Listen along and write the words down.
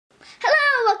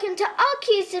welcome to All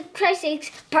Cuties of Christ's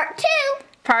Sakes, Part 2.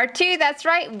 Part 2, that's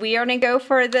right. We are going to go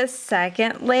for the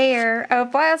second layer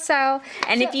of Wild Style.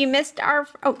 And if you missed our...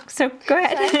 Oh, so go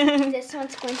ahead. So this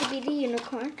one's going to be the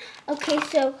unicorn. Okay,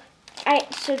 so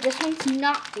this one's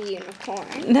not the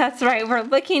unicorn. That's right. We're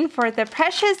looking for the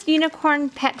Precious Unicorn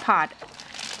Pet Pod.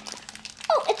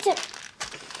 Oh, it's a...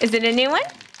 Is it a new one?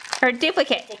 Or a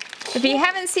duplicate? If you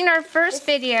haven't seen our first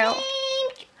video...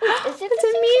 It's a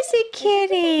music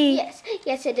kitty.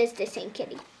 Yes, it is the same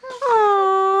kitty.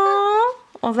 Aww.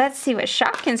 Well, let's see what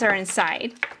Shopkins are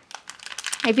inside.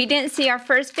 If you didn't see our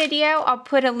first video, I'll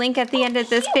put a link at the end of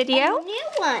this video. A new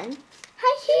one.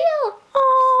 High heel.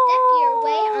 Step your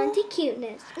way onto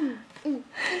cuteness.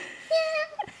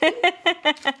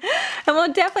 And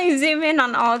we'll definitely zoom in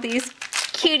on all these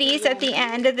cuties at the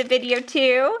end of the video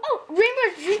too. Oh,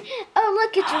 rainbow dream. Oh,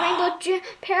 look, it's a rainbow dream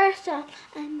parasol.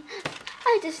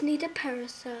 I just need a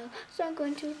parasol, so I'm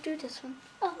going to do this one.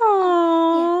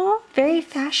 Oh, yeah. Very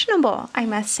fashionable, I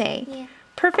must say. Yeah.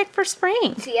 Perfect for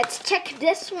spring. So let's check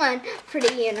this one for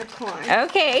the unicorn.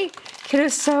 Okay. Kid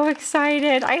is so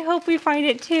excited. I hope we find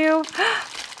it too.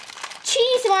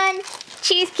 Cheese one.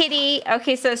 Cheese kitty.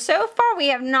 Okay, so far we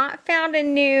have not found a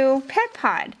new pet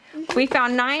pod. We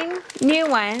found 9 new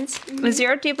ones with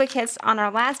 0 duplicates on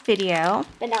our last video.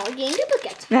 But now we're getting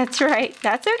duplicates. That's right.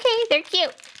 That's okay. They're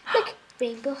cute. Look,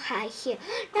 rainbow high heel.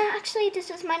 No, actually, this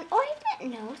was mine. Oh, I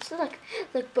didn't know. So look,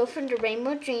 both from the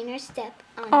rainbow dreamer step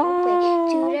on the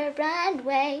way to the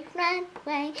runway.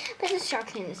 But the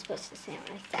Shopkins is supposed to sound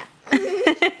like that.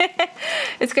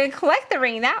 It's going to collect the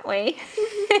ring that way.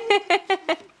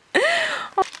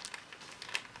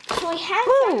 So we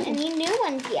haven't found any new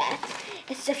ones yet.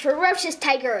 It's the ferocious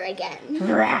tiger again.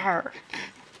 Rawr.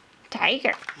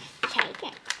 Tiger.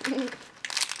 Tiger.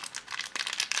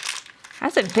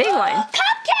 That's a big one.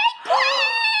 Cupcake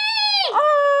Queen!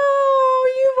 Oh,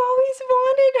 you've always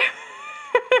wanted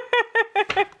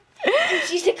her.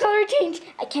 She's a color change.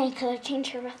 I can't color change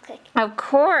her real quick. Of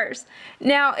course.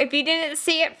 Now, if you didn't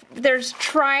see it, there's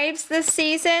tribes this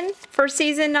season for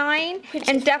season 9.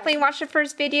 And definitely watch the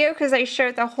first video because I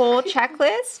showed the whole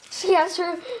checklist. She has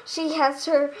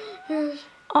her.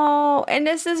 Oh, and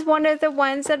this is one of the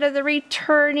ones that are the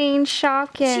returning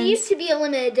Shopkins. She used to be a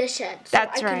limited edition. So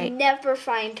That's right. I could never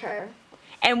find her.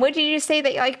 And what did you say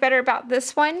that you like better about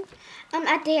this one?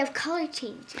 They have color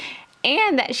change.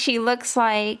 And that she looks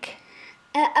like...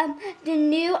 the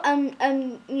new,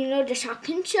 you know, the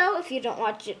Shopkins show, if you don't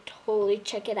watch it, totally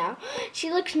check it out.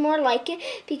 She looks more like it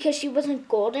because she wasn't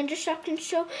gold in the Shopkins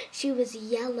show, she was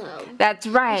yellow. That's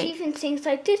right. She even sings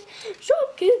like this,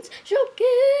 Shopkins,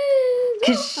 Shopkins.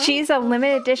 Because she's a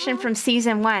limited edition from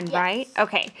season 1, yes. Right?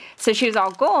 Okay, so she was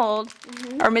all gold,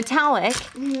 or metallic,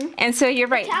 and so you're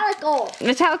right. Metallic gold.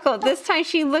 Metallic gold. This time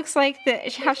she looks like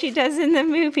how she does in the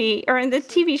movie, or in the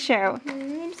TV show.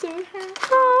 I'm so happy.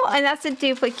 Oh, and that's a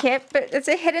duplicate, but it's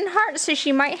a hidden heart, so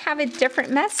she might have a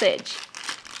different message.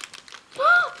 Yay,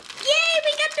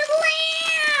 we got the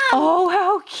lamb! Oh,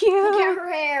 how cute! Look at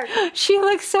her hair. She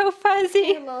looks so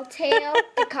fuzzy. Her little tail,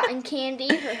 the cotton candy,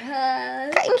 her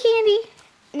hug. Cotton candy.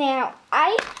 Now,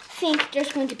 I think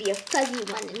there's going to be a fuzzy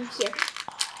one in here.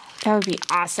 That would be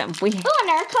awesome. Oh, and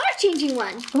our color changing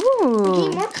one. Ooh. We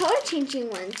need more color changing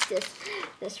ones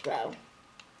this row.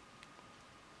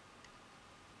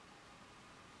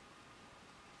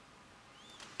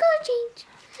 Color change.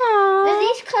 Aww. Now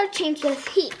these color change with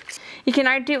heat. You can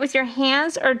either do it with your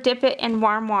hands or dip it in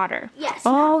warm water. Yes.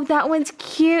 Oh, that one's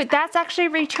cute. That's actually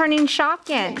returning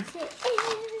Shopkins. Yes, it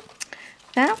is.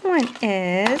 That one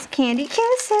is Candy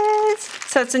Kisses.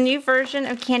 So it's a new version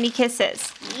of Candy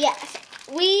Kisses. Yes.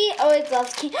 We always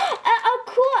love candy. Oh,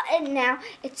 cool. And now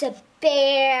it's a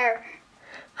bear.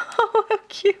 Oh, how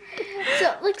cute.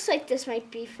 So it looks like this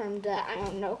might be from the, I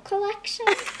don't know, collection.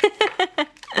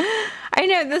 I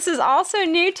know, this is also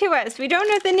new to us. We don't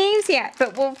know the names yet,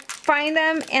 but we'll find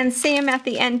them and see them at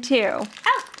the end too.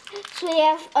 Oh, so we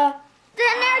have the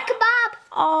American kebab.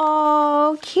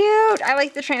 Oh, cute. I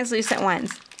like the translucent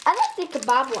ones. I like the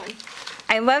kebab one.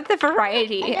 I love the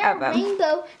variety of them.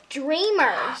 Rainbow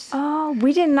dreamers. Oh,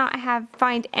 we did not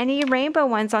find any rainbow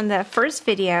ones on the first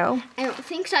video. I don't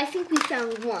think so. I think we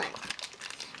found one.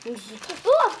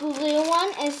 Oh, a blue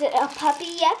one. Is it a puppy?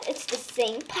 Yep, it's the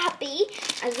same puppy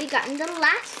as we got in the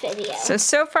last video.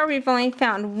 So far we've only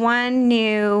found one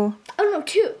new... Oh, no,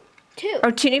 two.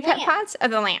 Or 2 new pet pods? Oh,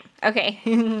 the lamb. Okay.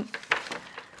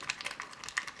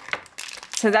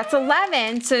 So that's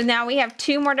 11. So now we have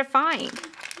 2 more to find.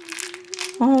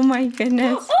 Oh my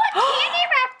goodness. Oh, a candy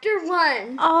raptor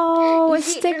one. Oh, a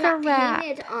sticker they're not wrap.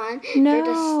 painted on. No. They're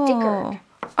just sticker.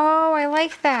 Oh, I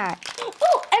like that.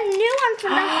 Oh, and a new one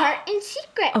from the Heart and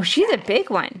Secret. Oh, she's a big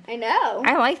one. I know.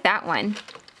 I like that one.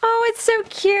 Oh, it's so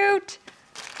cute.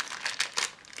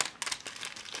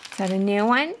 Is that a new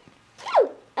one?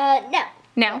 No.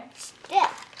 No. Still. Yeah.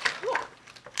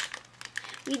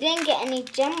 We didn't get any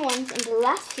gem ones in the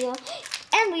last field,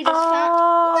 and we just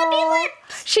found Lippy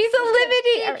Lips. She's a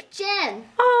Lippity. Big gem.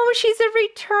 Oh, she's a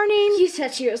returning. You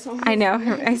said she was on. I know,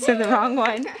 I said the wrong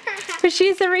one. But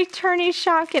she's a returning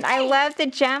Shopkins. I love the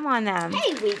gem on them.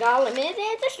 Hey, we got limited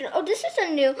edition. Oh, this is a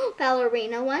new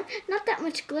ballerina one. Not that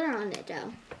much glitter on it,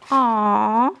 though.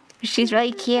 Aww, she's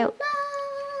really cute.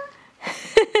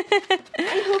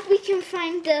 I hope we can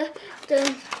find the...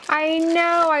 I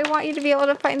know, I want you to be able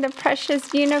to find the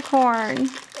precious unicorn.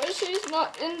 Oh, she's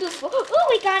not in the... Oh,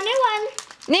 we got a new one.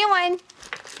 New one.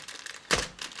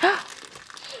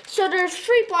 So there's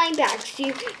 3 blind bags.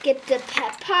 You get the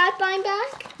Pet Pod blind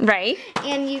bag. Right.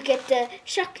 And you get the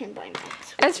Shopkins blind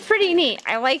bags. That's pretty neat.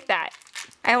 I like that.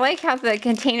 I like how the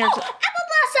containers... Oh, Apple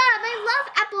Blossom! I love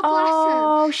Apple Blossom.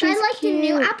 Oh, she's I like cute. the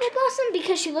new Apple Blossom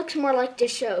because she looks more like the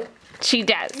show. She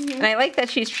does. And I like that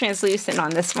she's translucent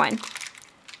on this one.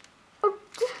 Oh,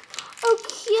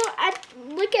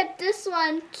 cute. Look at this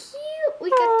one. Cute.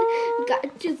 We got a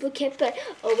duplicate, but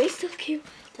always so cute.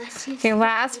 Okay,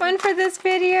 last one for this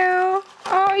video.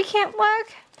 Oh, you can't look.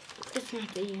 It's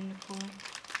not the unicorn.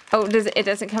 Oh, it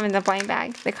doesn't come in the blind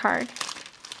bag, the card?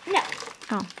 No.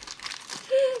 Oh.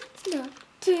 It's not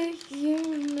the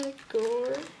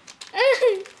unicorn.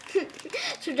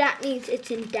 So that means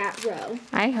it's in that row.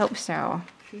 I hope so.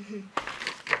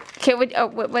 Okay,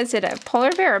 what was it? A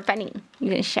polar bear or a bunny? You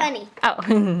didn't show. Bunny.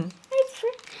 Oh.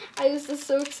 I was just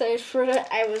so excited for it.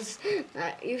 I was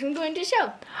not even going to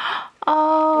show.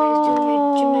 Oh. I was doing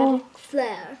a dramatic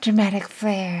flare. Dramatic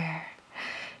flare.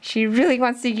 She really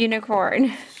wants the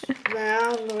unicorn.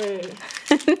 Loudly.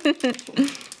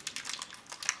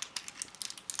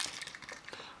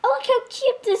 Oh, look how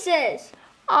cute this is.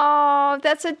 Oh,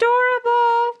 that's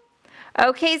adorable.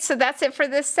 Okay, so that's it for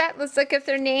this set. Let's look at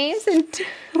their names and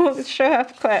we'll show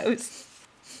up close.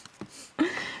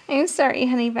 I'm sorry,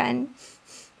 honey bun.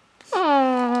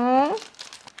 Aww.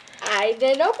 I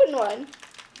didn't open one.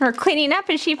 We're cleaning up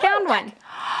and she found one.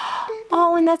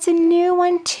 Oh, and that's a new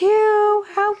one too.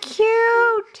 How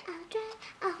cute.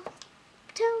 I'll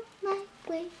toe my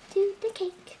way to the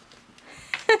cake.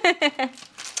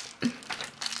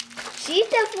 She's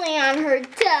definitely on her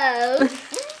toes.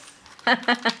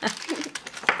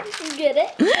 Get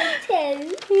it?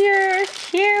 Toes. You're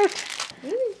cute.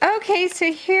 Okay,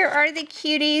 so here are the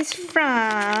cuties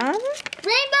from...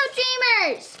 Rainbow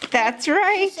Dreamers. That's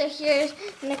right. So here's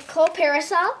Nicole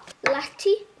Parasol,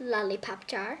 Lottie, Lollipop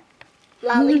Jar.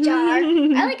 Lolly jar.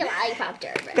 I like a lollipop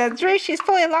jar. But... That's right, she's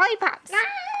full of lollipops.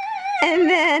 And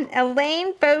then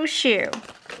Elaine Bow Shoe.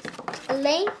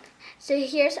 Elaine. So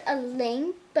here's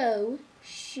Elaine Bow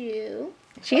Shoe.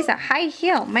 She's a high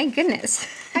heel, my goodness.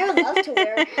 I would love to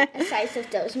wear a size of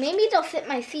those. Maybe they'll fit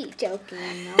my feet.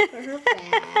 Joking, not for her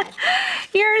bad.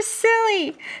 You're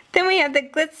silly. Then we have the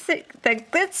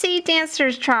Glitzy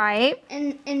Dancers Tribe.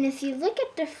 And if you look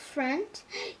at the front,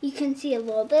 you can see a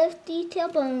little bit of detail,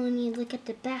 but when you look at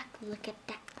the back, look at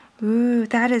that. Ooh,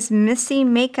 that is Missy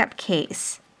Makeup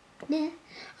Case. Oh,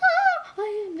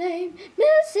 I am named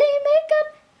Missy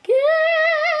Makeup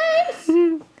Case.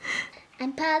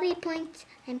 I'm Polly Points.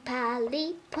 I'm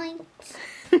Polly Points.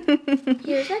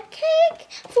 Here's a cake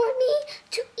for me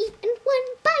to eat in one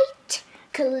bite.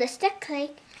 Callista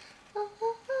cake.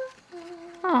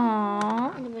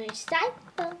 Aww. And we're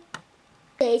cycle.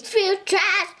 Glaze fruit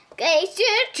trash. Glaze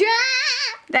fruit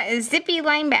trash. That is Zippy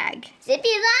Line Bag. Zippy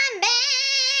line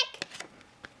bag.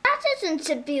 That isn't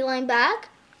Zippy line bag.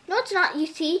 No, it's not, you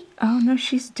see. Oh, no,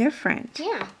 she's different.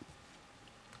 Yeah.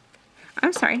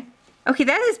 I'm sorry. Okay,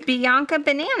 that is Bianca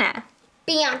Banana.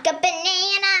 Bianca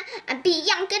Banana. I'm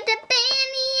Bianca the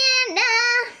Banana.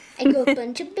 I grow a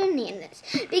bunch of bananas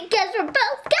because we're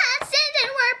both cousins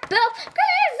and we're both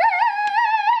crazy.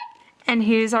 And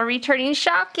who's our returning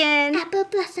Shopkins? Apple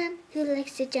Blossom, who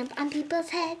likes to jump on people's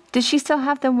heads. Does she still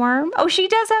have the worm? Oh, she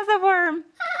does have the worm.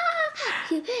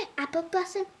 Apple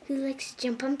Blossom, who likes to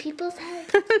jump on people's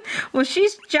heads. Well,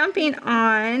 she's jumping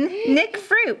on Nick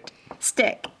Fruit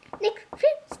Stick. Nick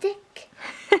Fruit Stick,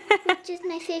 which is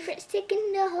my favorite stick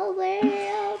in the whole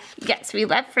world. Yes, we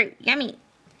love fruit. Yummy.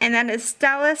 And that is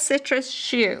Stella Citrus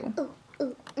Shoe.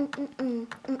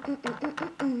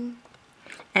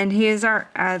 And here's our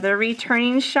other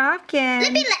returning Shopkins.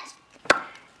 Lippy Lips.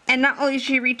 And not only is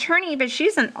she returning, but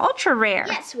she's an ultra rare.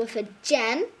 Yes, with a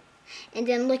gem. And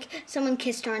then look, someone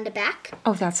kissed her on the back.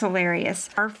 Oh, that's hilarious.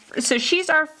 So she's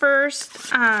our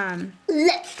first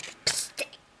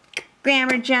Lipstick.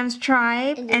 Glamour Gems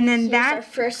Tribe. And then here's our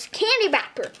first candy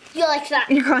wrapper. You like that?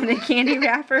 You're calling it a candy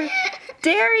wrapper?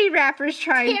 Dairy Wrappers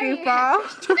Tribe, Dairy goofball.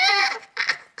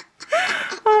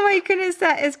 Oh my goodness,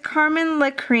 that is Carmen La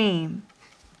Cream.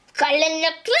 Carmen La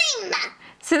Cream.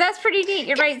 So that's pretty neat.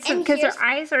 You're right, because their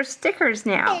eyes are stickers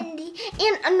now. And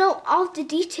no, all the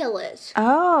detail is.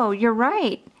 Oh, you're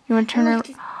right. You want to turn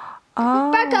it?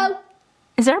 Oh. Barcode.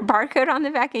 Is there a barcode on the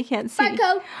back? I can't see.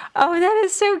 Barcode. Oh, that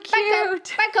is so cute.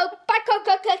 Barcode.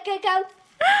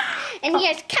 And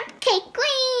here's Cupcake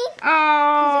Queen. Oh.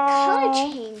 He's a color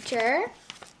changer.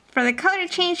 For the color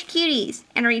change cuties.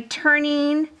 And a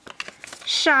returning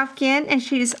Shopkin. And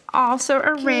she's also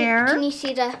a rare. Can you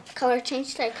see the color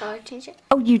change? Did I color change it?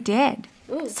 Oh, you did.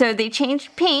 Ooh. So they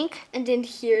changed pink. And then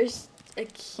here's a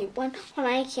cute one. Well,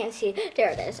 I can't see.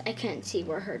 There it is. I couldn't see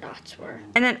where her dots were.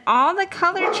 And then all the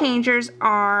color changers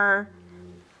are...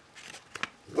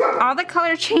 All the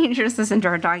color changers, listen to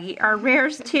our doggy, are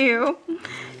rares too.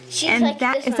 She's and like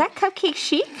that this is one. that Cupcake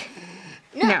Chic?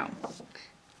 No.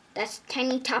 That's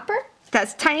Tiny Topper.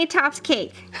 That's Tiny Top's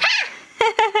cake.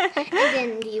 And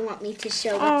then do you want me to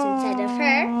show what's inside of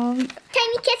her?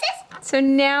 Tiny kisses. So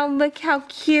now look how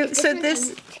cute. So one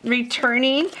this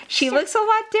returning, she looks a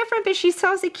lot different, but she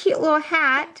still has a cute little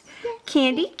hat.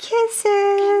 Candy Kisses.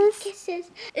 Candy kisses.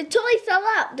 It totally fell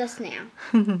out just now.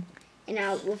 And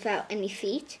now without any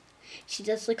feet, she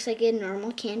just looks like a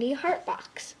normal candy heart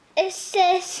box. It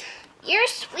says, "You're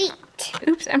sweet."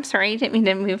 Oops, I'm sorry. I didn't mean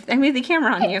to move. I moved the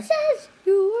camera on you. It says,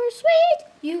 "You're sweet.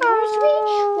 You are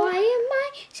sweet. Why am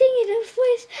I singing a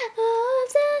voice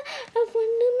of one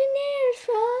luminaires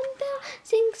from Bell?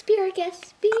 Sings be our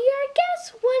guest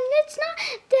when it's not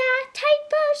that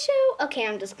type of show." Okay,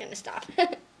 I'm just gonna stop.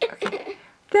 Okay.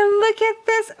 Then look at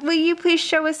this. Will you please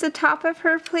show us the top of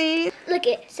her, please? Look,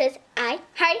 it says, "I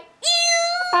heart you."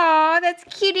 Aw, that's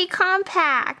Cutie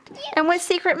Compact. Yeah. And what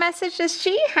secret message does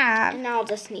she have? And I'll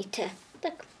just need to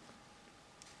look.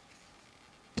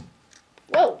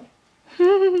 Whoa.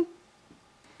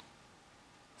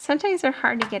 Sometimes they're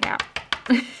hard to get out.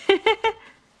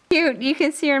 Cute. You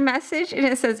can see her message and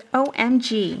it says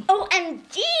OMG.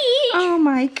 OMG! Oh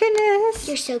my goodness.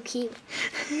 You're so cute.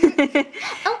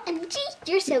 OMG,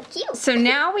 you're so cute. So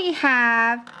now we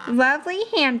have Lovely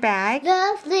Handbag.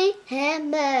 Lovely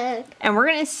handbag. And we're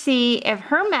going to see if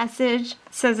her message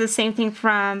says the same thing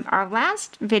from our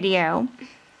last video.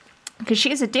 Because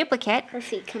she is a duplicate. Her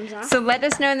feet comes off. So let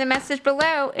us know in the message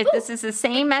below if this is the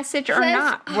same message or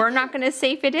not. We're not going to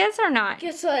say if it is or not.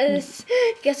 Guess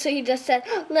what you just said?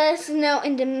 Let us know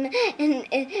in the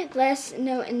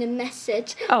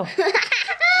message. Oh.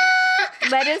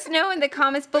 Let us know in the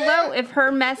comments below if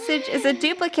her message is a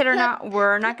duplicate or not.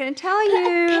 We're not going to tell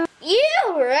you. You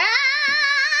rock!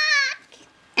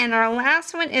 And our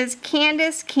last one is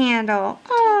Candace Candle.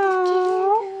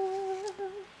 Oh.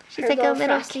 She's like a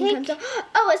little cake.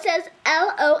 Oh, it says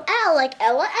LOL, like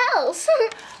LOLs.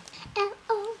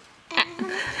 LOL.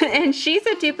 And she's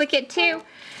a duplicate too.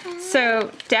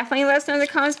 So definitely let us know in the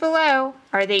comments below.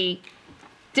 Are they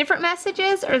different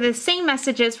messages or the same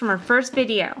messages from our first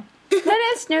video? Let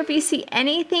us know if you see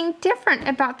anything different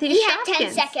about these You have 10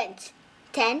 Shopkins. seconds.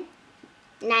 10,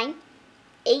 9,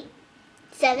 8,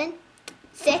 7,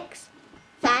 6,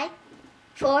 5,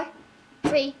 4,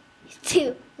 3,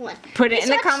 2, 1. Put it in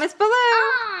the comments below.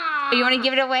 Ah! You want to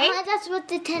give it away? That's what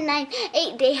the 10, 9,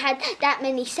 8, they had that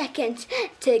many seconds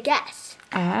to guess.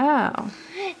 Oh.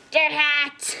 Their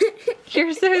hats.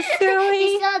 You're so They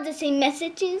silly. still have the same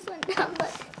messages. Look.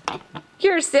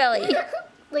 You're silly.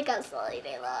 Look how silly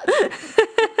they look.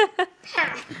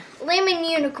 Lamb and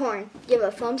unicorn. Give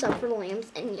a thumbs up for lambs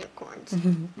and unicorns.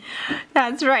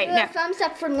 That's right. Give a Now, thumbs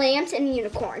up for lambs and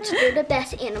unicorns. They're the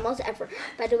best animals ever.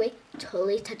 By the way,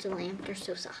 totally touch a lamb. They're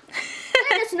so soft.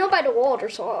 Let us know by the wall they're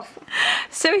soft.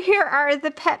 so here are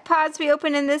the pet pods we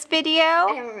opened in this video.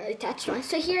 I haven't really touched one.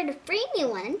 So here are the free new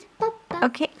ones.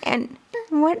 Okay, and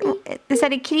what is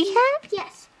that, a kitty cat?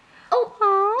 Yes. Oh.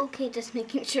 Aw. Okay, just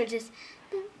making sure this.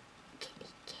 Kitty.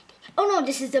 Oh no,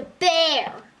 this is a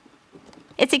bear.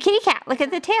 It's a kitty cat. Look at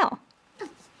the tail.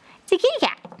 It's a kitty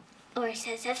cat. Or it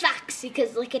says a fox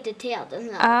because look at the tail,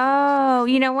 doesn't it? Oh,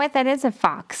 you know what? That is a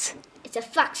fox. It's a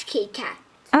fox kitty cat.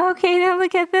 Okay, now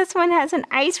look at this one. Has an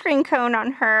ice cream cone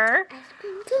on her. Ice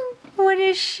cream cone. What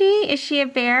is she? Is she a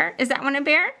bear? Is that one a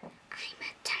bear? I'm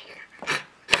a tiger.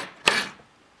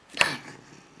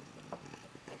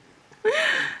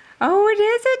 Oh, it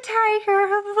is a tiger.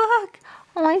 Look.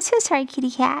 Oh, I'm so sorry,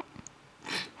 kitty cat.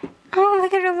 Oh,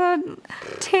 look at her little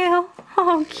tail.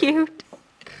 Oh, cute.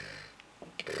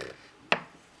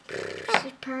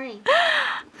 She's purring.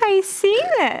 I see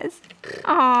this.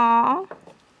 Aww.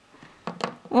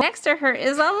 Next to her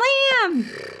is a lamb.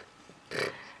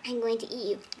 I'm going to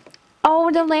eat you.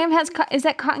 Oh, the lamb has, is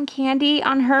that cotton candy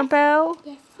on her bow?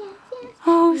 Yes.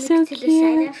 Oh, Look so to cute. the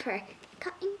side of her.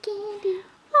 Cotton candy.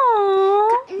 Aww.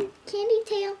 Cotton candy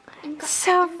tail. And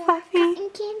So more fluffy. Cotton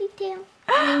candy tail.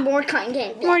 And more cotton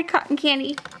candy. More cotton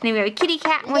candy. And then we have a kitty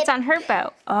cat. And what's on her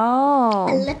bow? A Oh.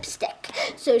 lipstick.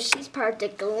 So she's part of the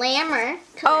glamour.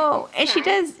 Oh, and she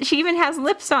does. She even has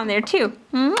lips on there too.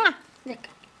 Mwah. Look,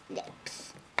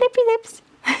 lips. Lippy lips.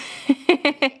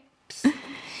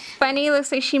 Bunny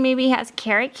looks like she maybe has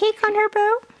carrot cake on her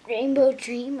bow. Rainbow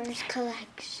Dreamers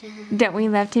collection. Don't we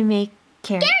love to make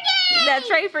carrot? Carrot!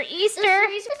 That's right, for Easter.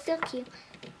 This is so cute.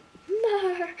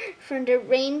 More from the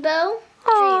Rainbow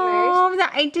Oh, Dreamers.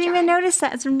 I didn't even notice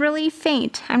that. It's really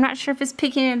faint. I'm not sure if it's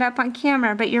picking it up on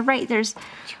camera, but you're right. There's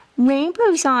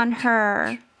rainbows on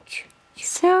her.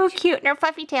 So cute. And her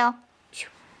fluffy tail.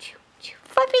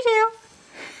 Fluffy tail.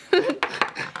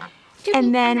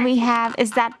 And then we have,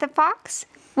 is that the fox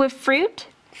with fruit?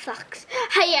 Fox.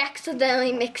 I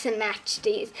accidentally mix and match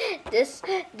these. This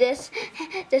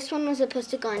one was supposed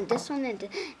to go on this one, and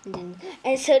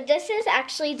so this is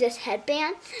actually this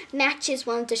headband matches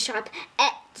one of the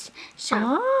Shopkins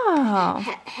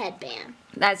headband.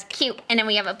 That's cute. And then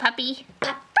we have a puppy.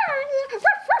 Color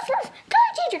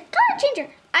changer.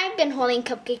 I've been holding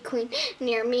Cupcake Queen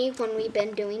near me when we've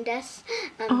been doing this.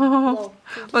 Well,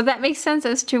 that makes sense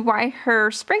as to why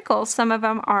her sprinkles, some of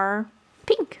them are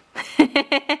pink.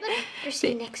 They're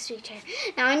sitting next to each other.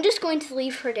 Now I'm just going to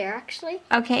leave her there, actually.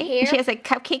 Okay. Here. She has a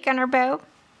cupcake on her bow.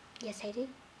 Yes, I do.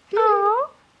 Aww.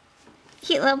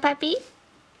 Cute little puppy.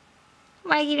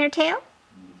 Wagging her tail.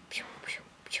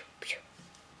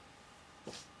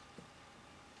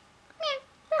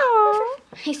 Aww.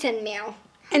 I said meow.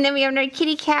 And then we have our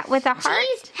kitty cat with a heart.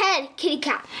 Cheese head kitty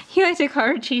cat. You like to call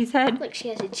her cheese head. Look, she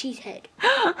has a cheese head.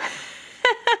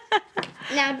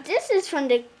 Now this is from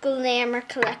the Glamour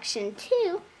collection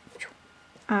too.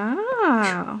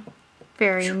 Oh,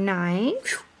 very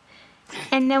nice.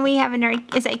 And then we have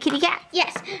is that a kitty cat?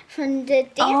 Yes, from the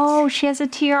dance. Oh, she has a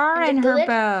tiara in her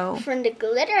bow. From the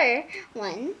glitter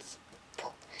ones.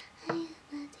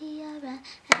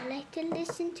 I like to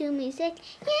listen to music.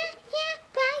 Yeah,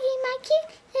 wagging my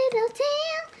cute little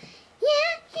tail.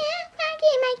 Yeah,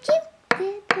 wagging my cute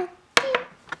little tail.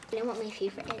 You know what my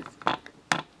favorite is?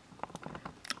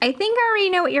 I think I already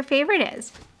know what your favorite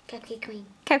is. Cupcake Queen.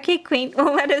 Cupcake Queen.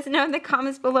 Well, let us know in the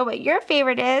comments below what your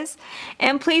favorite is.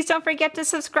 And please don't forget to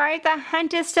subscribe. The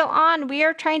hunt is still on. We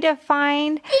are trying to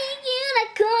find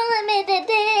Limited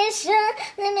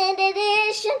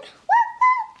edition.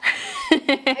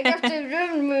 I got the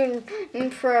moon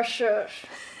precious.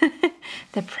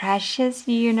 The precious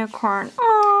unicorn.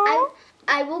 Aww.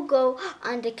 I will go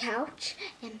on the couch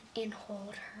and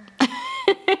hold her.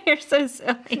 You're so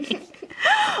silly.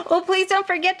 Well, please don't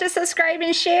forget to subscribe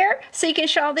and share so you can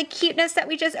show all the cuteness that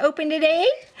we just opened today.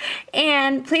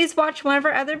 And please watch one of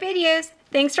our other videos.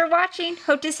 Thanks for watching.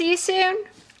 Hope to see you soon.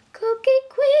 Cupcake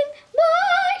Queen,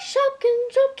 bye.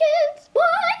 Shopkins,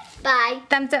 bye. Bye.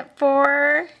 Thumbs up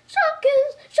for...